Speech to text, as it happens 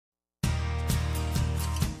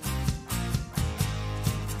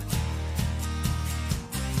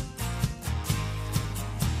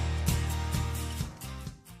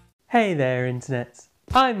Hey there internets,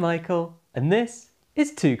 I'm Michael and this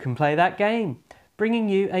is Toucan Play That Game, bringing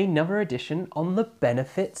you another edition on the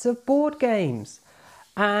benefits of board games.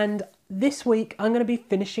 And this week I'm going to be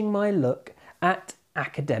finishing my look at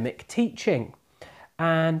academic teaching,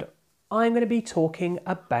 and I'm going to be talking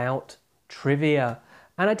about trivia.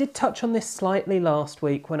 And I did touch on this slightly last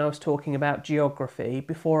week when I was talking about geography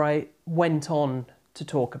before I went on to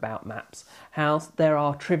talk about maps, how there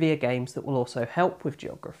are trivia games that will also help with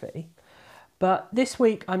geography. But this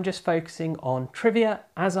week I'm just focusing on trivia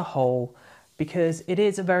as a whole because it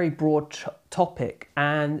is a very broad topic,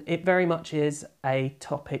 and it very much is a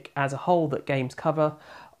topic as a whole that games cover.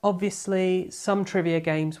 Obviously, some trivia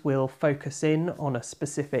games will focus in on a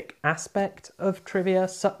specific aspect of trivia,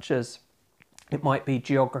 such as it might be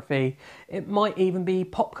geography, it might even be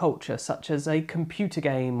pop culture, such as a computer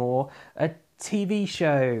game or a TV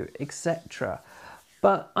show, etc.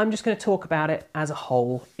 But I'm just going to talk about it as a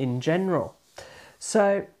whole in general.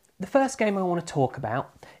 So the first game I want to talk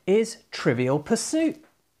about is Trivial Pursuit.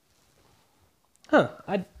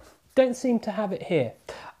 I don't seem to have it here.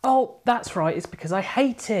 Oh, that's right, it's because I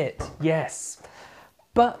hate it, yes.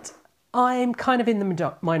 But I'm kind of in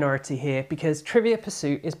the minority here because Trivial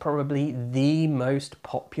Pursuit is probably the most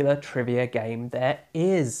popular trivia game there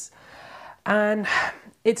is. And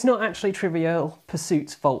it's not actually Trivial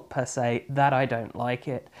Pursuit's fault per se that I don't like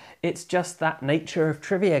it. It's just that nature of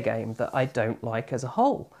trivia game that I don't like as a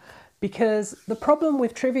whole. Because the problem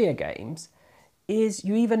with trivia games is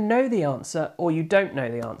you either know the answer or you don't know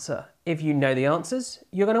the answer. If you know the answers,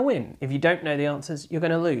 you're going to win. If you don't know the answers, you're going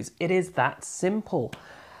to lose. It is that simple.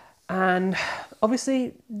 And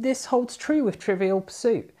obviously this holds true with Trivial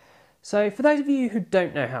Pursuit. So for those of you who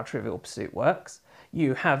don't know how Trivial Pursuit works,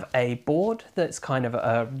 you have a board that's kind of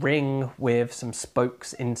a ring with some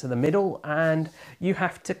spokes into the middle, and you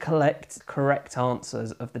have to collect correct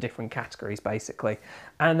answers of the different categories basically,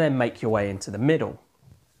 and then make your way into the middle.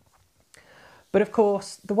 But of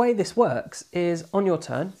course, the way this works is on your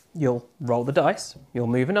turn, you'll roll the dice, you'll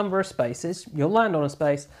move a number of spaces, you'll land on a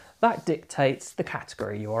space, that dictates the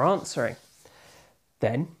category you're answering.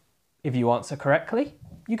 Then, if you answer correctly,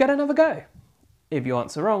 you get another go. If you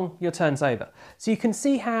answer wrong, your turn's over. So you can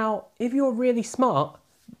see how, if you're really smart,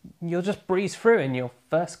 you'll just breeze through in your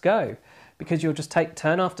first go, because you'll just take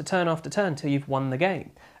turn after turn after turn till you've won the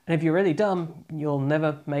game. And if you're really dumb, you'll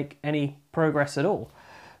never make any progress at all.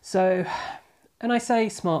 So, and I say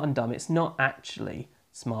smart and dumb, it's not actually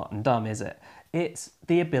smart and dumb, is it? It's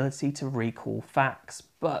the ability to recall facts,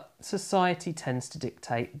 but society tends to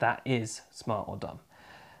dictate that is smart or dumb.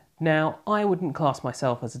 Now, I wouldn't class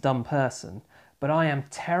myself as a dumb person, but I am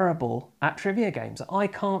terrible at trivia games. I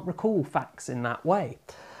can't recall facts in that way.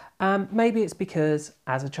 Maybe it's because,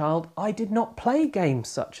 as a child, I did not play games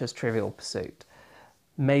such as Trivial Pursuit.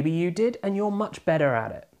 Maybe you did, and you're much better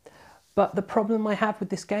at it. But the problem I have with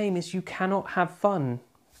this game is you cannot have fun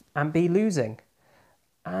and be losing.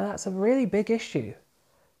 And that's a really big issue.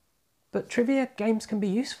 But trivia games can be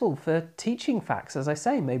useful for teaching facts, as I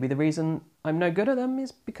say. Maybe the reason I'm no good at them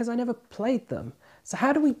is because I never played them. So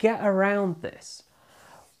how do we get around this?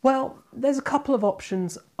 Well, there's a couple of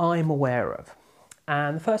options I'm aware of.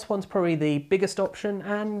 And the first one's probably the biggest option,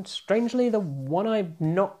 and strangely the one I've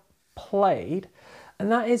not played,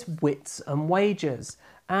 and that is Wits and Wagers.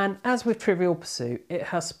 And as with Trivial Pursuit, it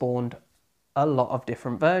has spawned a lot of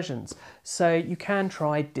different versions. So you can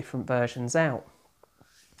try different versions out.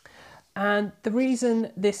 And the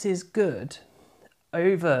reason this is good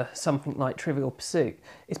over something like Trivial Pursuit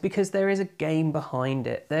is because there is a game behind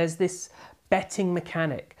it. There's this betting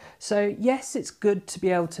mechanic. So yes, it's good to be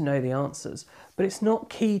able to know the answers, but it's not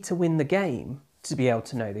key to win the game to be able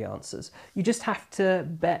to know the answers. You just have to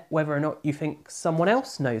bet whether or not you think someone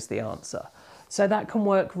else knows the answer. So that can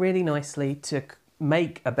work really nicely to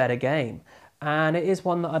make a better game. And it is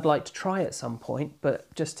one that I'd like to try at some point,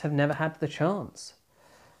 but just have never had the chance.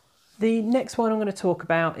 The next one I'm going to talk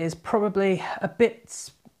about is probably a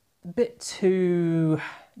bit too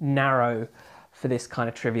narrow for this kind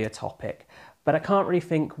of trivia topic, but I can't really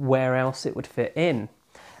think where else it would fit in.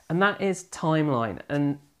 And that is timeline.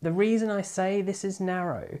 And the reason I say this is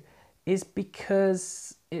narrow is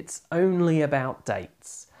because it's only about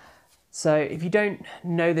dates. So if you don't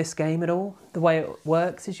know this game at all, the way it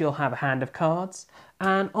works is you'll have a hand of cards,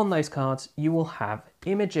 and on those cards you will have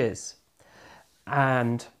images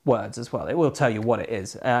and words as well. It will tell you what it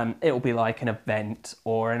is. It will be like an event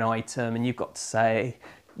or an item, and you've got to say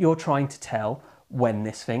you're trying to tell when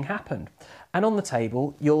this thing happened. And on the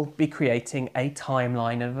table, you'll be creating a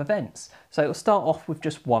timeline of events. So it'll start off with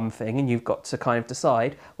just one thing, and you've got to kind of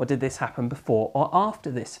decide, well, did this happen before or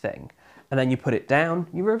after this thing? and then you put it down,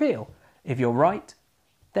 you reveal. If you're right,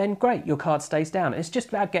 then great, your card stays down. It's just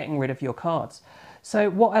about getting rid of your cards. So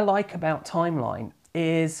what I like about Timeline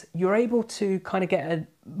is you're able to kind of get a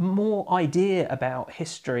more idea about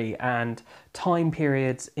history and time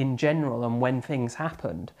periods in general and when things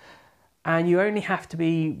happened. And you only have to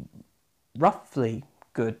be roughly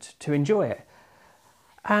good to enjoy it.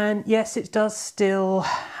 And yes, it does still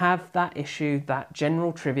have that issue that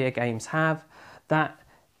general trivia games have, that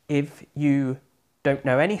if you don't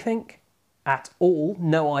know anything at all,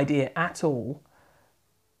 no idea at all,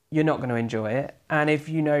 you're not going to enjoy it. And if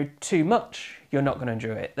you know too much, you're not going to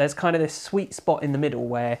enjoy it. There's kind of this sweet spot in the middle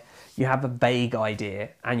where you have a vague idea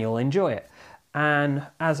and you'll enjoy it. And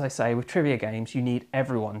as I say, with trivia games, you need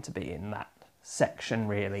everyone to be in that section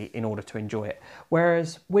really in order to enjoy it.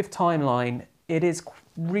 Whereas with Timeline, it is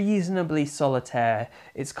reasonably solitaire.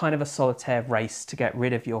 It's kind of a solitaire race to get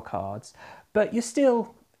rid of your cards, but you're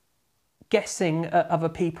still guessing at other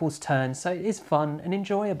people's turns, so it is fun and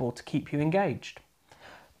enjoyable to keep you engaged.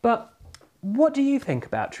 But what do you think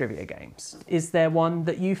about trivia games? Is there one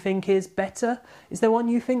that you think is better? Is there one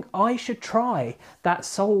you think I should try that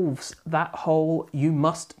solves that whole you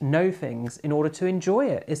must know things in order to enjoy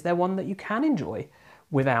it? Is there one that you can enjoy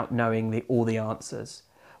without knowing all the answers?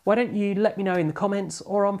 Why don't you let me know in the comments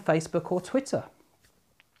or on Facebook or Twitter?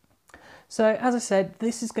 So as I said,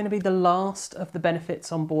 this is going to be the last of the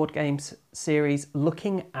Benefits on Board Games series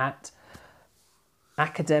looking at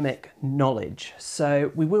academic knowledge.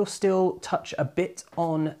 So we will still touch a bit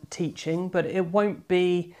on teaching, but it won't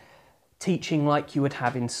be teaching like you would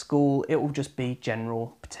have in school. It will just be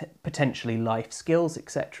general, potentially life skills,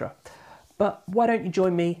 etc. But why don't you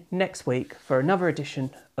join me next week for another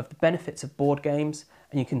edition of the Benefits of Board Games,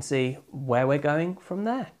 and you can see where we're going from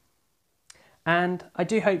there. And I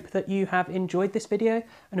do hope that you have enjoyed this video,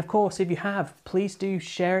 and of course if you have, please do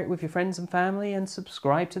share it with your friends and family and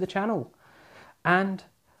subscribe to the channel. And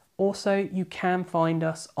also you can find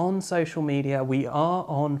us on social media. We are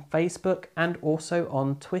on Facebook and also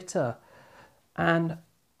on Twitter. And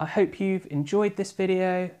I hope you've enjoyed this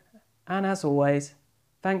video, and as always,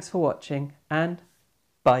 thanks for watching and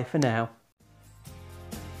bye for now.